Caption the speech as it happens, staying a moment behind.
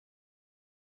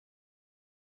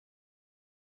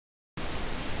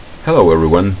Hello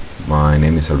everyone, my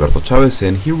name is Alberto Chavez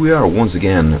and here we are once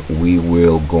again. We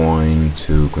will going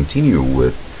to continue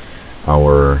with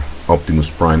our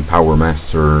Optimus Prime Power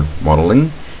Master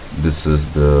modeling. This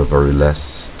is the very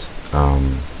last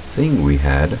thing we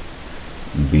had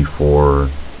before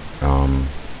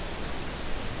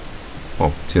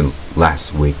till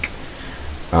last week.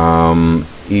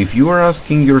 If you are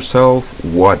asking yourself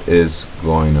what is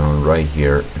going on right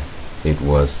here, it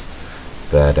was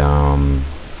that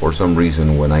for some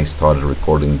reason when I started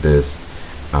recording this,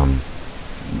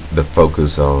 the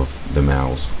focus of the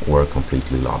mouse were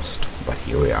completely lost. But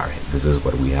here we are. This is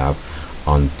what we have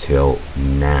until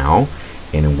now,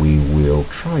 and we will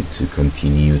try to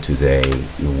continue today.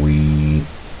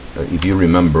 If you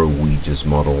remember, we just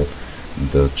modeled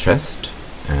the chest,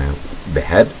 the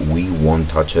head. We won't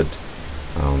touch it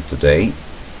today,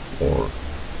 or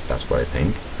that's what I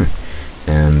think.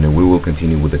 And we will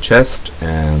continue with the chest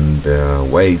and the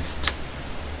waist.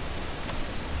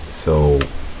 So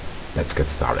let's get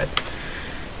started.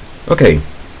 Okay,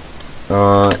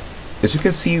 as you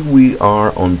can see, we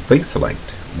are on face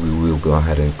select. We will go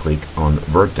ahead and click on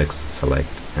vertex select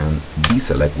and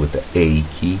deselect with the A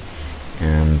key,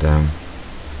 and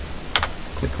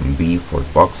click on B for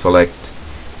box select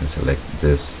and select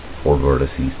this 4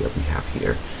 vertices that we have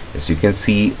here. As you can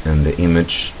see in the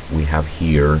image, we have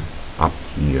here, up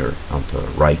here on the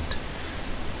right,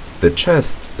 the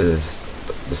chest is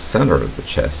the center of the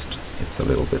chest. It's a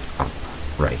little bit up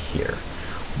right here,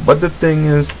 but the thing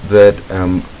is that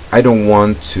I don't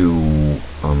want to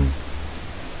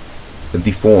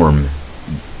deform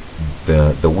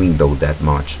the window that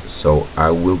much, so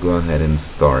I will go ahead and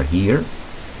start here,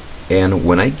 and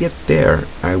when I get there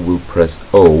I will press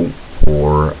O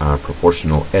for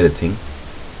proportional editing,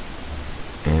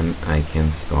 and I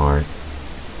can start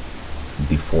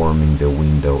deforming the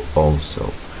window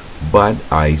also. But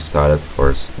I started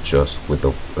first just with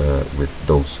the with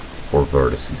those 4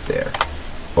 vertices there.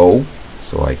 O,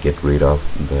 so I get rid of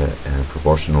the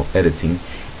proportional editing,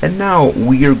 and now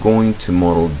we are going to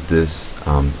model this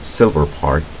silver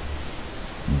part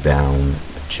down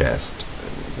the chest,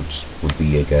 which would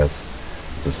be, I guess,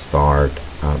 the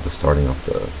starting of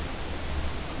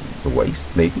the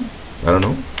waist, maybe. I don't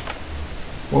know.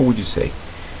 What would you say?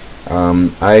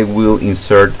 I will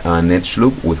insert an edge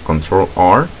loop with Control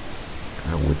R.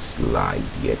 I would slide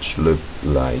the edge loop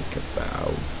like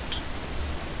about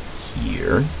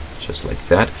here, just like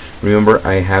that. Remember,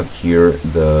 I have here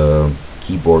the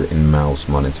keyboard and mouse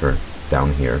monitor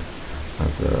down here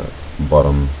at the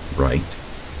bottom right,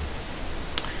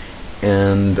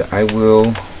 and I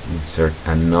will insert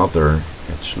another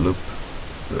edge loop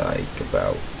like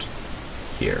about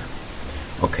here.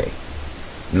 Okay,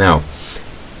 now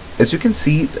as you can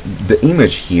see, the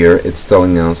image here, it's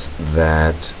telling us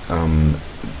that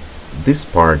this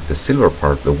part, the silver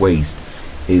part, the waist,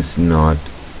 is not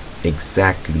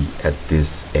exactly at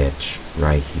this edge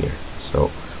right here. So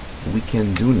what we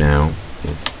can do now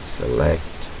is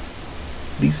select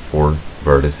these 4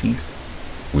 vertices,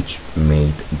 which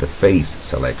made the face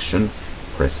selection.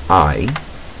 Press I,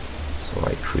 so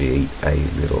I create a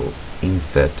little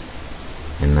inset,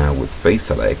 and now with face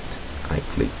select I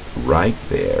click right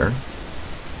there,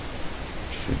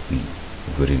 should be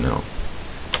good enough,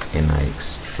 and I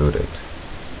extrude it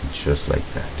just like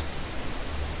that.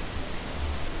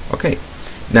 Okay,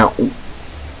 now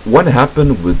what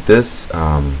happened with this,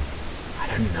 I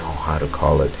don't know how to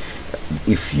call it.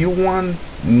 If you want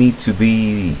me to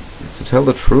tell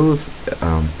the truth,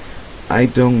 I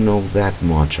don't know that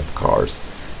much of cars,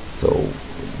 so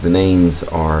the names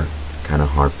are kind of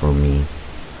hard for me.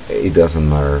 It doesn't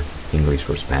matter, English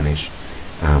or Spanish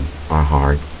are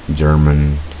hard,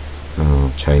 German,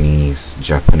 Chinese,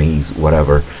 Japanese,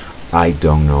 whatever. I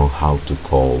don't know how to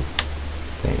call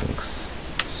things,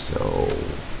 so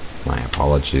my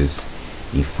apologies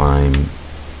if I'm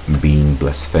being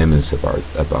blasphemous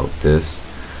about this,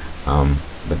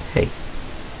 but hey,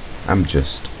 I'm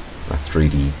just a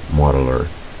 3D modeler,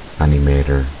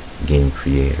 animator, game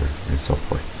creator, and so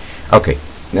forth. Okay,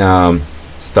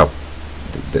 stop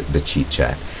the chit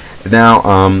chat. Now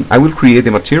I will create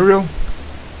the material.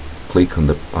 Click on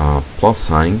the plus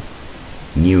sign,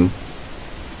 new,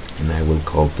 and I will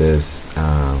call this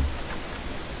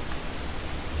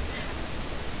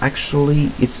actually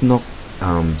it's not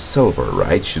silver,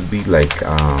 right? Should be like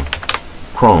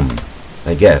chrome,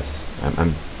 I guess.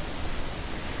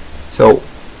 So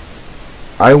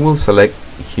I will select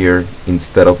here,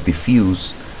 instead of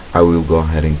diffuse, I will go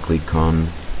ahead and click on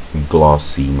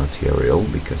glossy material,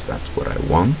 because that's what I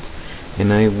want,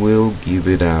 and I will give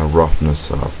it a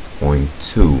roughness of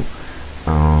 0.2.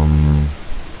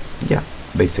 Yeah,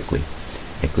 basically.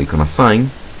 I click on assign,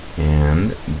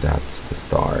 and that's the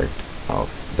start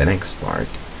of the next part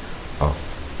of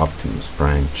Optimus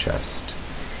Prime chest.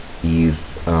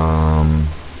 If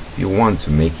you want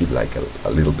to make it like a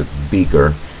little bit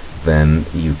bigger, then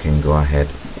you can go ahead.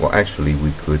 Well, actually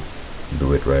we could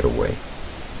do it right away,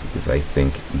 because I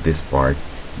think this part,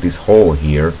 this hole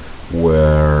here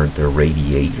where the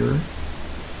radiator,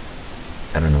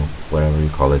 I don't know, whatever you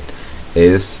call it,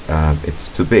 is it's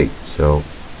too big, so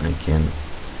I can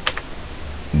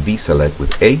deselect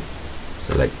with A,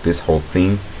 select this whole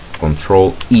thing,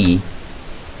 Control E,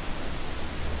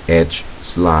 edge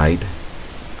slide.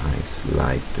 I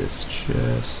slide this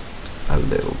just a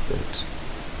little bit,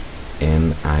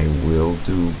 and I will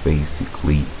do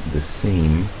basically the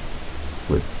same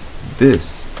with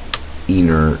this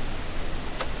inner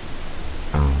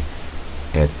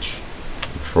edge.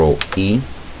 Control E,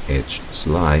 edge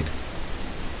slide,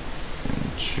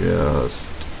 and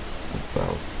just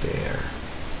about there.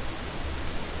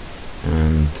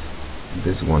 And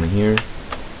this one here,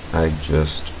 I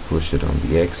just push it on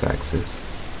the x-axis,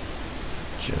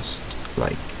 just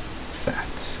like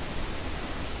that.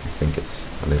 I think it's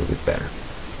a little bit better.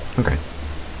 Okay,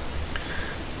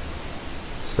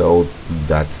 so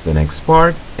that's the next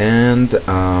part, and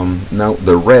now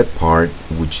the red part,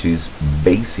 which is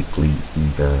basically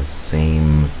the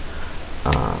same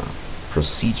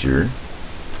procedure.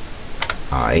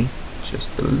 I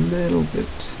just a little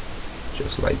bit,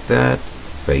 just like that,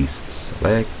 face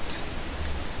select,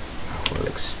 I will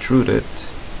extrude it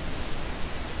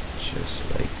just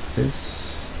like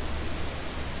this,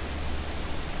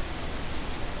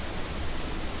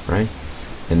 right?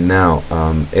 And now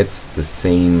it's the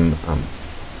same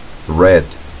red,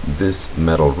 this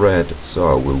metal red, so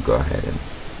I will go ahead and,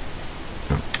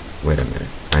 oh, wait a minute,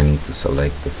 I need to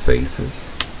select the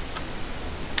faces,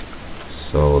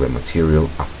 so the material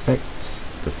affects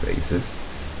the faces.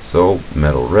 So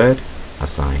metal red,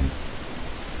 assign,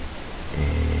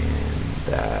 and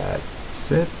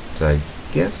that's it, I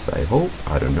guess, I hope,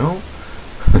 I don't know.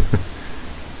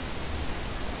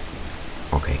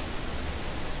 Okay,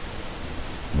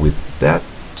 with that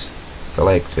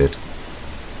selected,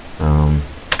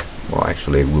 well,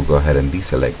 actually we'll go ahead and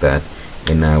deselect that,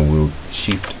 and I will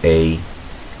Shift A,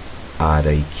 add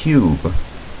a cube,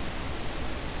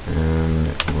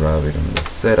 and grab it on the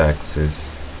Z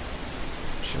axis,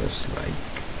 just like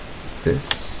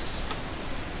this.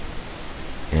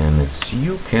 And as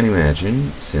you can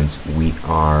imagine, since we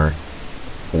are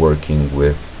working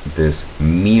with this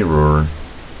mirror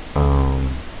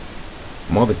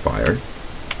modifier,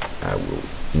 I will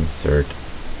insert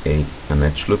an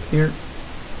edge loop here,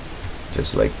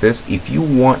 just like this. If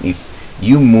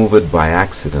you move it by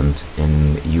accident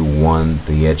and you want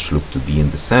the edge loop to be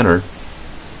in the center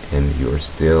and you're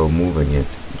still moving it,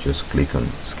 just click on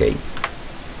escape,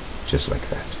 just like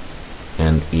that,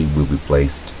 and it will be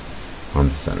placed on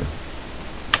the center.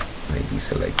 I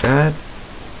deselect that,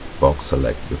 box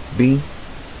select with B,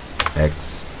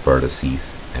 X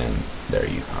vertices, and there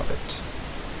you have it.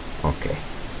 Okay,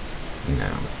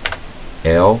 now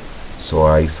L, so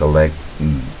I select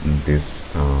this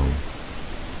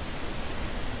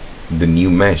the new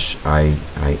mesh I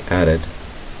added.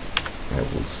 I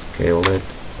will scale it.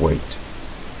 Wait,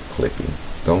 clipping,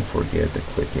 don't forget the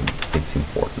clipping, it's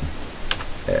important.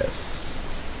 S,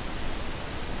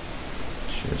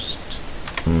 just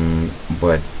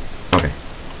but okay,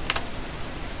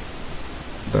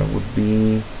 that would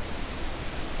be,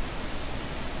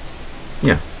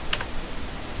 yeah,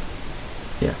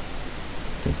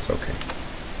 it's okay,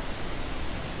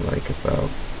 like about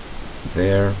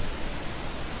there.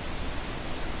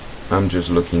 I'm just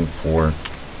looking for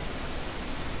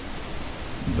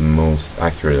the most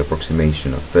accurate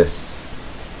approximation of this.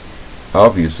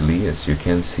 Obviously, as you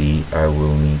can see, I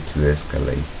will need to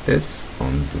escalate this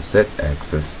on the Z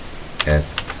axis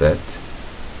as Z,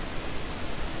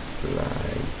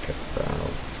 like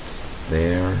about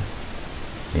there,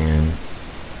 and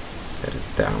set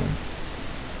it down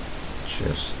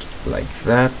just like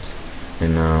that.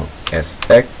 And now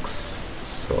SX,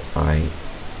 so I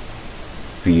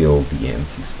fill the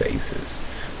empty spaces.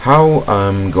 How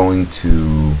I'm going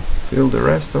to fill the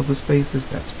rest of the spaces,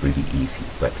 that's pretty easy.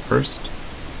 But first,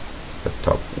 the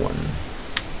top one,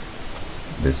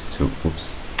 these two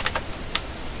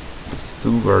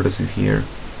vertices here,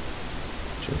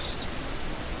 just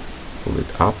pull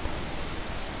it up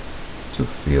to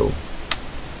fill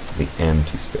the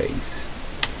empty space.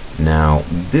 Now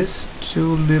these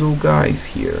two little guys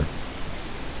here,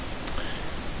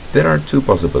 there are two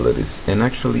possibilities, and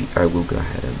actually I will go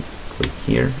ahead and click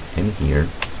here and here,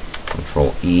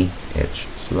 Control E, edge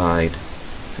slide,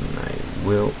 and I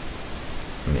will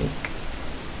make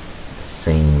the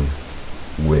same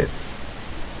width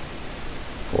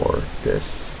for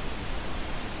this,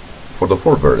 for the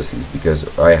 4 vertices, because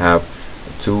I have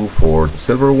 2 for the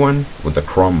silver one with the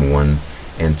chrome one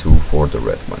and 2 for the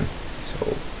red one.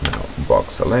 So now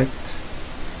box select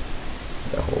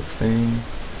the whole thing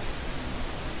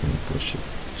and push it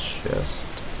just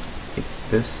like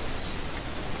this.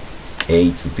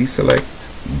 A to deselect,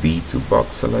 B to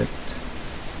box select,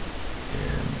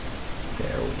 and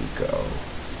there we go.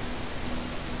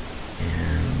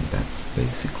 And that's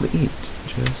basically it.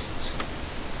 Just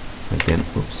again,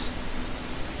 oops,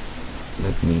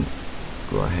 let me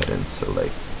go ahead and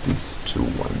select these 2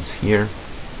 ones here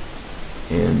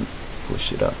and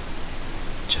push it up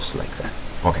just like that.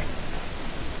 Okay,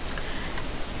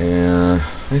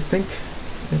 I think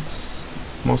it's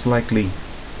most likely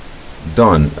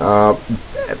done.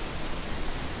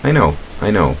 I know,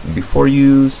 before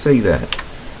you say that,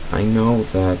 I know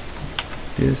that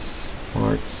this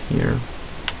parts here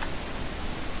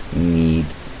need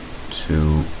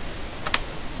to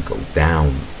go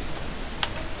down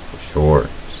for sure,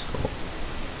 so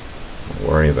don't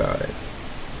worry about it.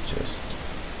 Just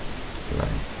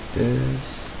like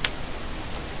this,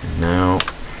 and now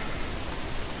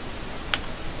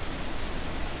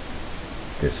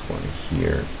this one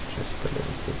here just a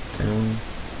little bit down.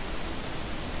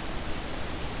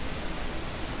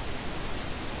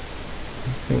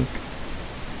 I think,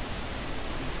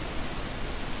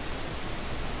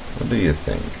 what do you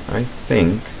think? I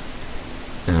think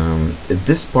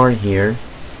this part here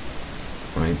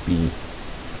might be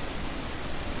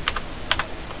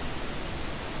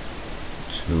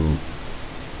too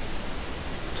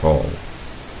tall.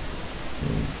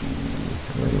 Maybe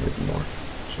a little bit more,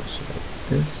 just like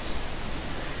this.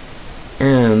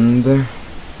 And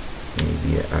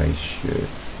maybe I should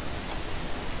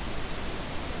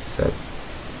set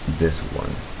this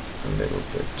one a little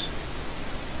bit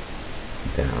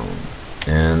down.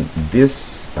 And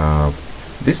this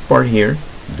this part here,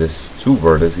 this 2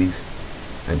 vertices,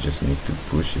 I just need to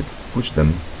push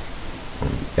them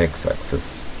on the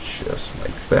x-axis just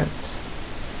like that,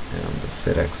 and on the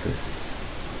z-axis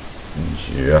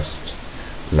just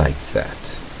like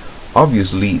that.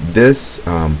 Obviously this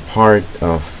part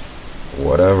of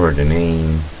whatever the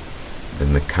name, the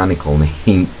mechanical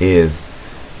name is,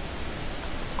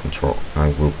 control,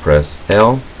 I will press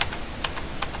L.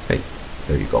 Hey,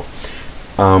 there you go.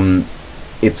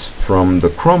 It's from the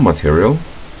chrome material,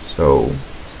 so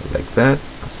select that,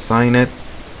 assign it,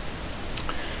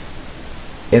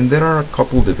 and there are a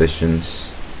couple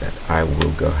divisions that I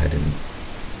will go ahead and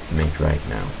make right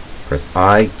now. Press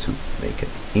I to make it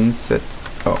inset.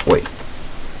 Oh wait,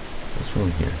 what's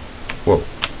wrong here? Whoa.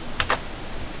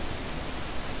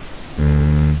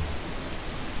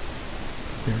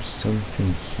 There's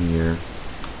something here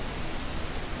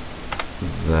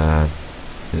that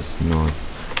is not.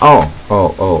 Oh,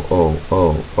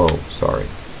 sorry.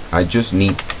 I just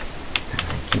need.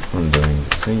 I keep on doing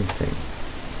the same thing.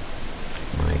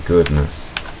 My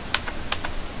goodness.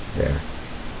 There.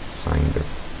 Assign the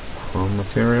chrome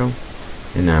material.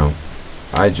 And now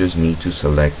I just need to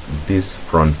select this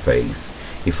front face.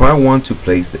 If I want to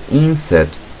place the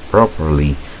inset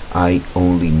properly, I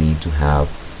only need to have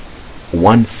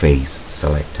one face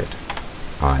selected.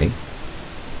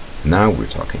 Now we're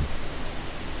talking.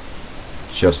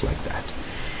 Just like that.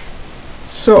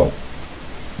 So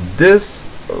this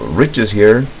ridges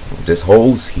here, these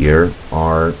holes here,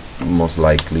 are most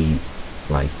likely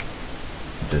like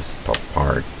this top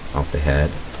part of the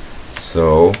head.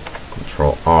 So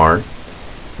Control R,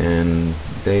 and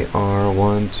they are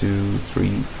 1, 2, 3,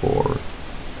 4,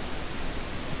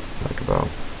 like about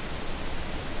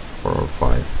 4 or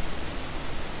 5.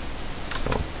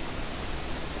 So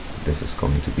this is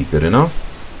going to be good enough.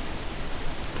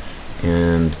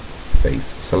 And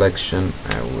face selection,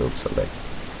 I will select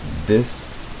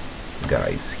this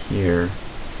guys here,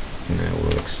 and I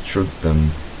will extrude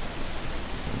them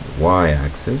on the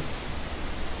y-axis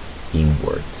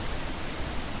inwards,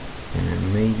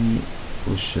 and maybe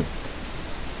push it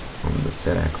on the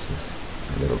z-axis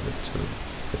a little bit to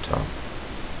the top,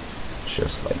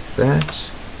 just like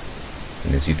that.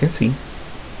 And as you can see,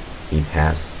 it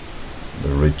has the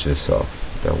ridges of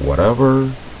the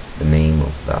whatever the name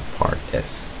of that part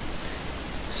is.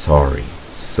 Sorry,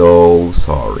 so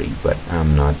sorry, but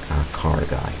I'm not a car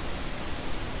guy.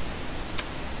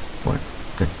 What?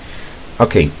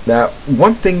 Okay, now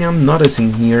one thing I'm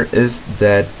noticing here is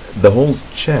that the whole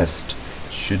chest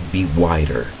should be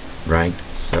wider, right?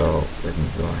 So let me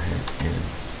go ahead and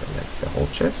select the whole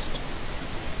chest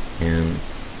and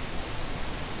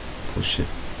push it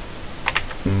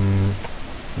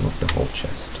not the whole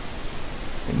chest.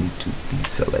 I need to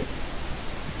deselect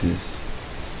this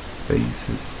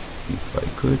faces if I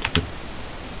could,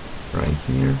 right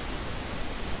here,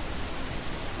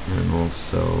 and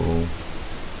also,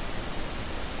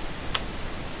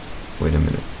 wait a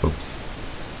minute, oops,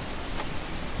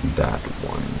 that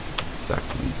one,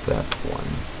 exactly that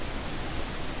one,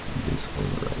 this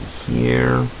one right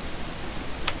here,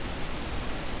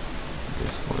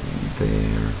 this one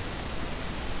there,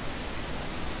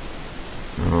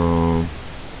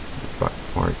 the back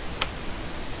part,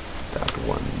 that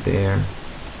one there,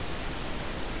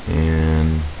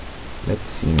 and let's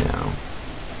see now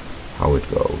how it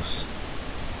goes.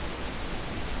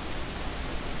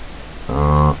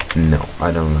 No,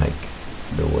 I don't like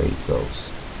the way it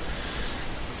goes.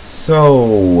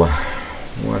 So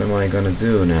what am I gonna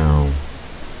do now?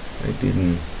 So I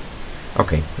didn't.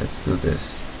 Okay, let's do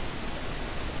this.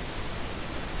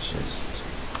 Just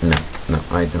no,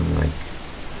 I don't like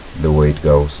the way it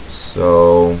goes.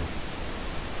 So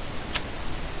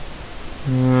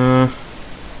my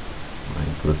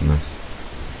goodness,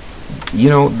 you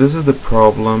know, this is the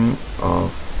problem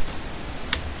of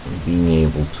being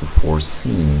able to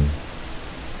foresee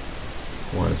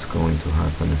what is going to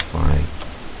happen if I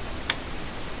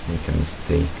make a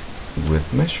mistake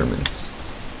with measurements.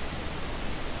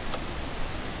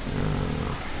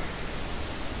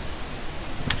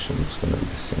 Actually, it's going to be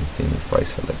the same thing if I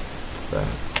select that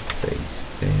face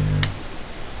there.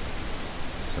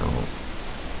 So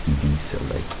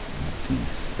deselect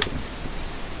these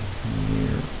faces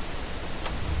here.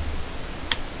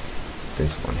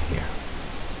 This one here.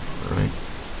 Right.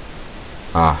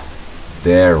 Ah,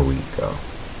 there we go.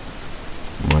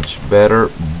 Much better,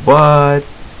 but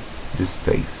this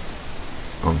face,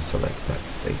 unselect that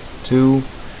face too,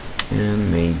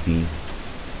 and maybe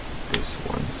this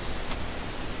one's,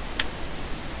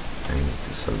 I need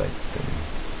to select them,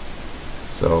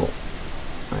 so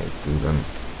I do them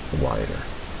wider.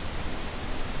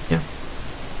 Yeah,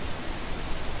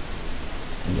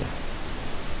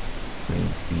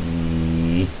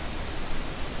 maybe,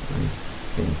 I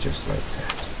think just like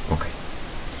that. Okay.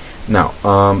 Now,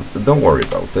 don't worry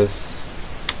about this.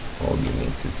 All you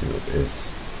need to do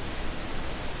is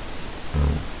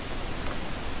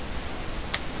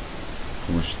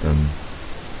push them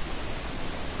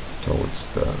towards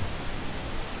the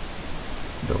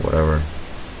whatever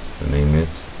the name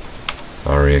is.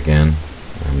 Sorry again,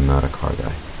 I'm not a car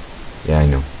guy. Yeah, I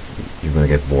know. You're gonna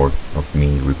get bored of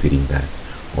me repeating that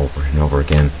over and over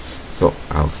again, so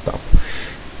I'll stop.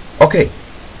 Okay,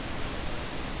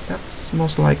 that's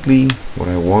most likely what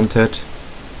I wanted.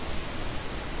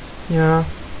 Yeah,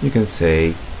 you can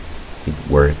say it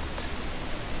worked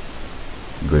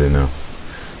good enough.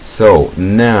 So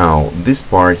now this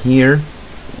part here,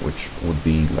 which would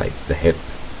be like the hip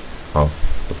of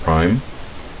the prime,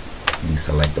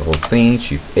 deselect the whole thing,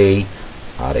 Shift A,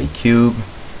 add a cube,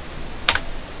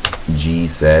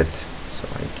 GZ, so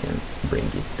I can bring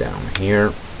it down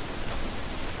here.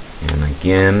 And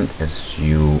again, as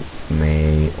you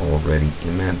may already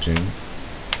imagine,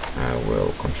 I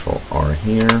will Control R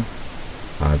here,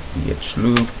 add the edge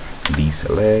loop,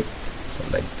 deselect,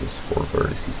 select these 4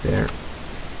 vertices there.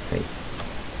 Hey,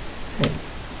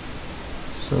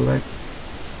 select,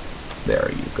 there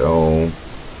you go,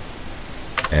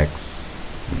 X,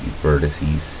 the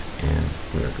vertices, and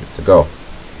we're good to go.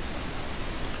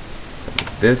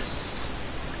 Select this,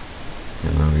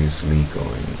 and obviously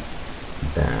going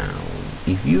down.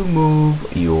 If you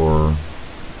move your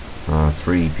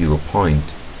 3D pivot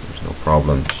point, there's no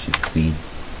problem. Shift C,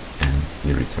 and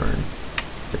you return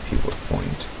the pivot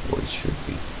point where it should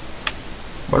be.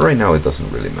 But right now it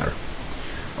doesn't really matter.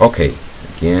 Okay,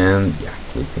 again, yeah,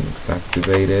 clipping is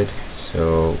activated.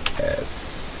 So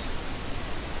S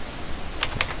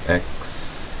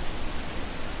X,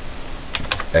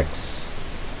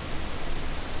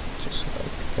 just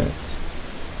like that,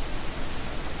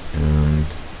 and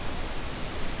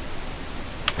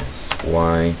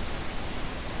SY,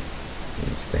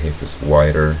 since the hip is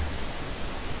wider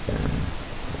than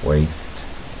the waist,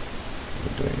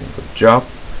 we're doing a good job.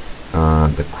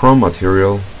 The chrome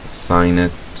material, assign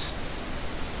it.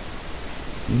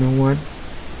 You know what?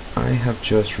 I have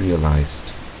just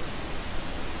realized,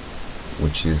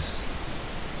 which is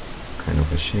kind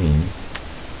of a shame,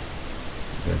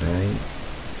 that I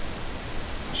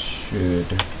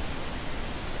should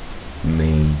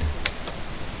made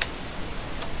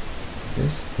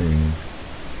this thing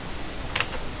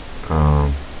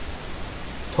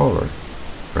taller,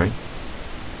 right?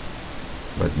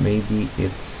 But maybe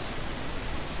it's,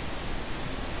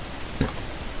 no,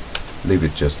 leave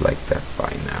it just like that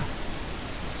by now.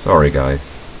 Sorry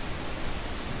guys,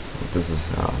 this is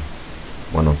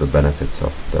one of the benefits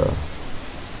of the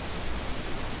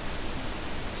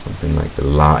something like the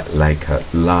like a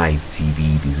live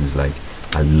TV. This is like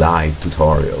a live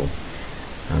tutorial.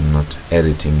 I'm not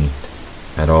editing it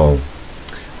at all.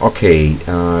 Okay,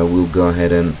 we'll go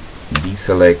ahead and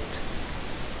deselect,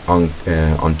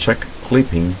 uncheck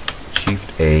clipping,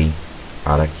 Shift A,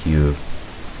 add a cube,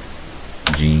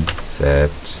 G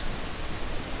set,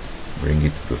 bring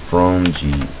it to the front,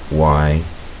 G Y,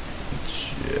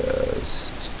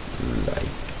 just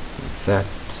like that.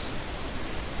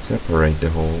 Separate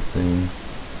the whole thing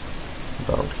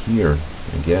about here,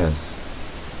 I guess,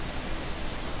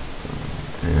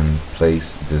 and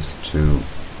place this to,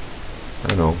 I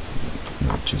don't know,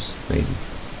 notches maybe,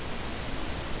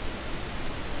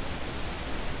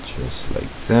 just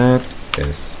like that.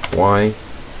 SY,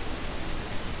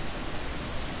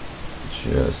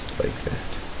 just like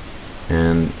that,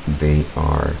 and they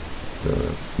are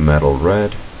the metal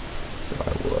red, so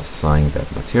I will assign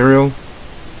that material.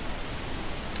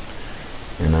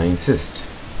 And I insist,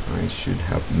 I should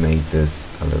have made this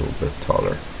a little bit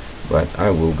taller, but I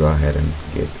will go ahead and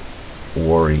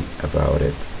worry about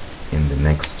it in the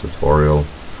next tutorial,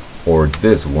 or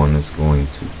this one is going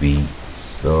to be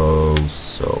so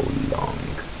long.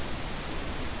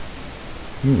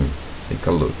 Take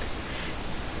a look.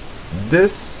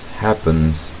 This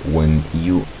happens when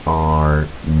you are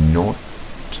not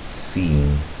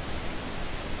seeing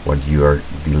what you are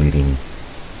deleting.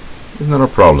 It's not a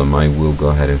problem, I will go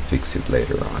ahead and fix it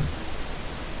later on.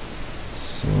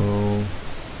 So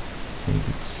maybe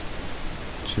it's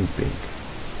too big,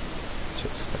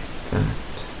 just like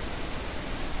that,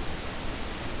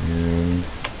 and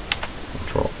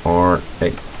Control R,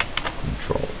 hey,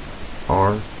 Control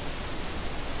R,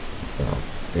 about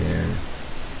there,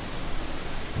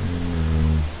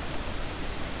 and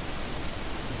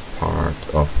part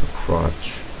of the crotch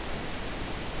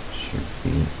should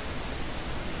be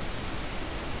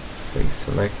face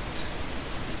select,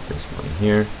 this one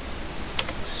here,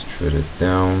 extrude it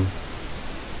down,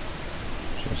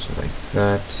 just like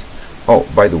that. Oh,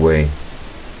 by the way,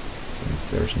 since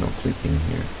there's no clipping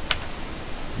here,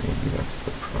 maybe that's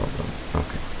the problem.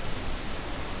 Okay.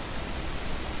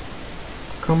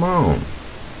 Come on.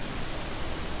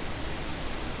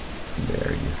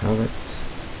 There you have it.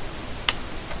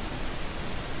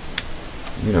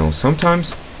 You know,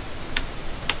 sometimes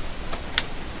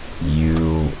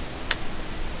you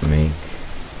make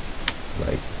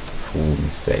like fool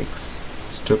mistakes,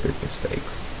 stupid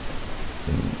mistakes,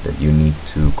 and that you need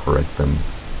to correct them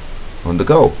on the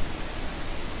go,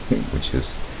 which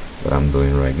is what I'm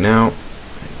doing right now.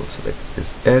 I will select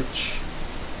this edge,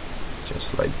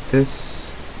 just like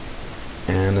this,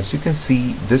 and as you can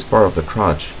see, this part of the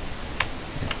crotch,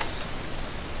 it's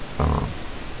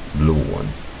blue one.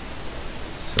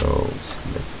 So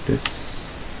select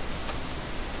this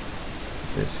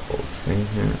whole thing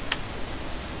here,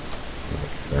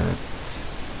 like that.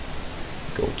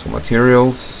 Go to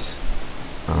materials,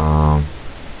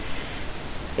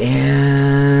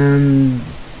 and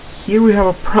here we have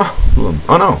a problem.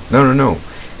 Oh no.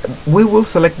 We will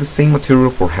select the same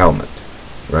material for helmet,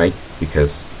 right?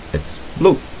 Because it's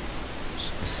blue. It's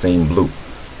the same blue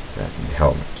that in the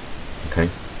helmet. Okay.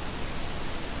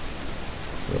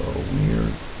 So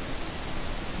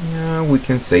we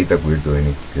can say that we're doing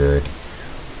it good.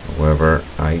 However,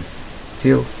 I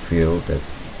still feel that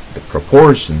the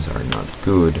proportions are not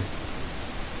good.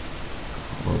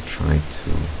 I'll try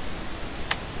to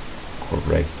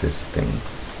correct these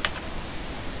things,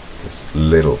 these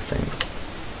little things.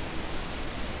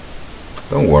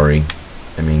 Don't worry,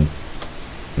 I mean,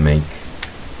 make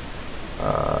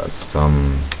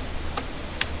some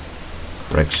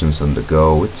corrections on the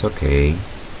go, it's okay.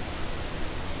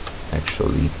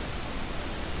 Actually,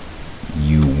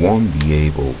 you won't be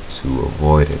able to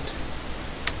avoid it.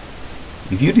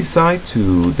 If you decide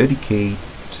to dedicate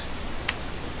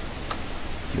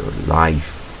your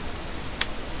life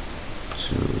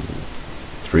to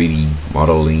 3D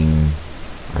modeling,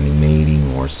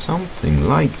 animating, or something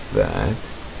like that,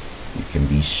 you can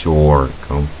be sure,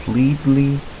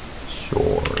 completely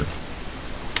sure,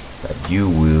 that you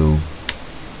will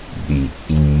be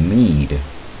in need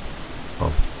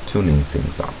of tuning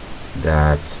things up.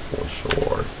 That's for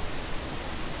sure.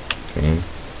 Okay,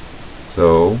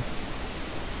 so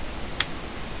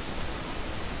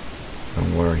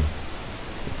don't worry,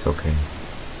 it's okay.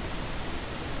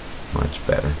 Much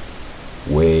better,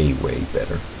 way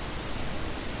better.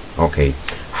 Okay,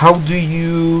 how do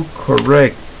you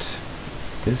correct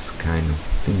this kind of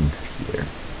things here?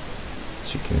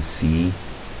 As you can see,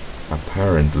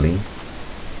 apparently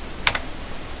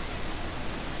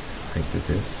I do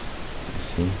this, you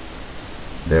see,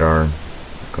 there are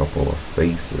a couple of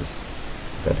faces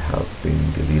that have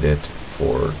been deleted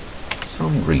for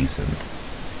some reason.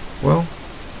 Well,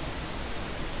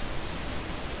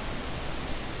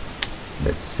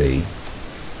 let's say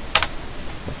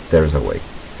there's a way.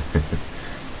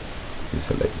 You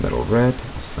select metal red,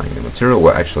 assign the material.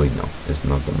 Well, actually no, it's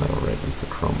not the metal red, it's the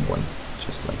chrome one,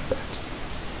 just like that.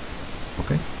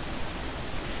 Okay,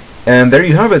 and there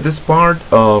you have it. This part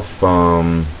of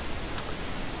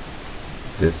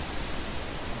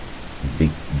this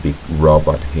big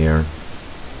robot here.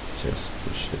 Just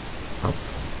push it up,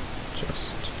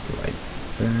 just like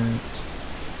that,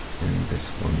 and this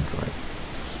one right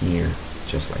here,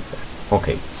 just like that.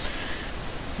 Okay,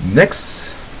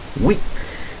 next week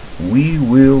we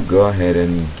will go ahead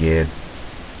and get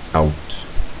out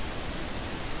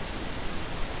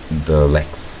the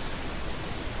legs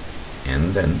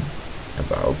and then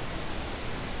about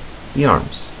the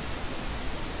arms.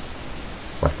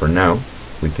 But for now,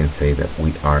 we can say that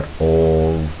we are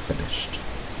all finished.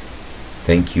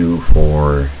 Thank you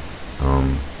for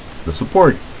the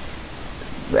support.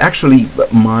 Actually,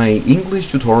 my English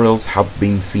tutorials have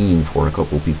been seen for a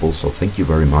couple people, so thank you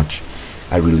very much.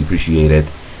 I really appreciate it.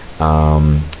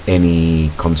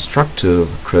 Any constructive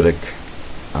critique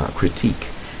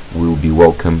will be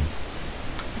welcome.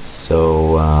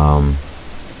 So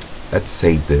let's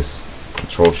save this.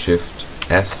 Control Shift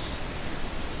S,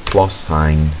 plus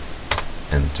sign,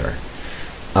 enter.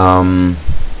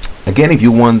 Again, if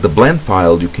you want the blend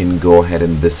file, you can go ahead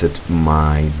and visit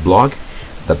my blog.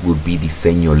 That would be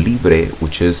Diseño Libre,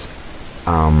 which is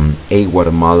a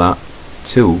Guatemala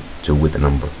 2 with the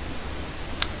number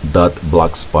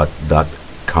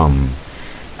 .blogspot.com.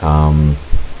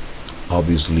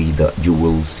 Obviously, you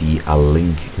will see a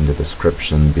link in the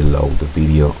description below the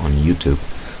video on YouTube,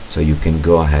 so you can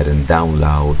go ahead and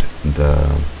download the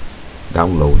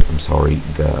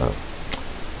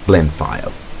blend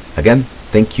file. Again,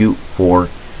 thank you for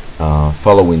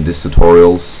following these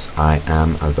tutorials. I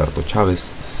am Alberto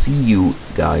Chavez. See you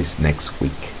guys next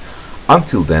week.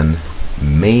 Until then,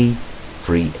 may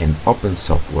free and open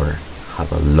software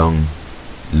have a long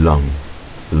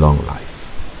life.